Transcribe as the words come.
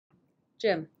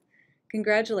Jim,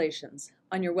 congratulations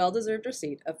on your well-deserved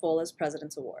receipt of FOLA's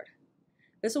President's Award.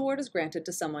 This award is granted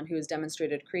to someone who has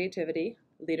demonstrated creativity,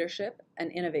 leadership,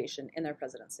 and innovation in their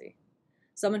presidency.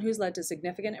 Someone who's led to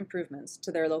significant improvements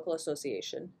to their local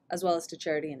association, as well as to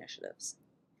charity initiatives.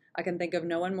 I can think of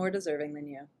no one more deserving than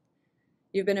you.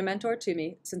 You've been a mentor to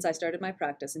me since I started my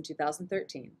practice in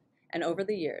 2013, and over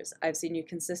the years, I've seen you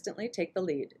consistently take the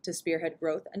lead to spearhead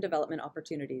growth and development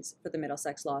opportunities for the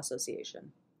Middlesex Law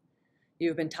Association. You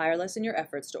have been tireless in your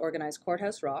efforts to organize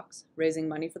Courthouse Rocks, raising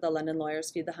money for the London Lawyers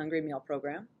Feed the Hungry meal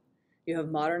program. You have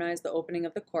modernized the opening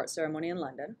of the court ceremony in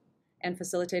London, and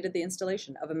facilitated the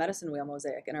installation of a medicine wheel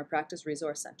mosaic in our Practice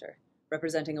Resource Center,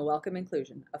 representing a welcome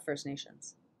inclusion of First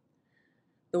Nations.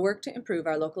 The work to improve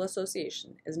our local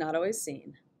association is not always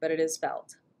seen, but it is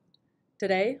felt.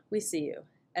 Today, we see you,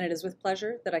 and it is with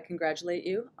pleasure that I congratulate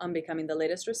you on becoming the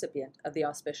latest recipient of the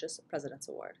auspicious President's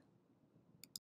Award.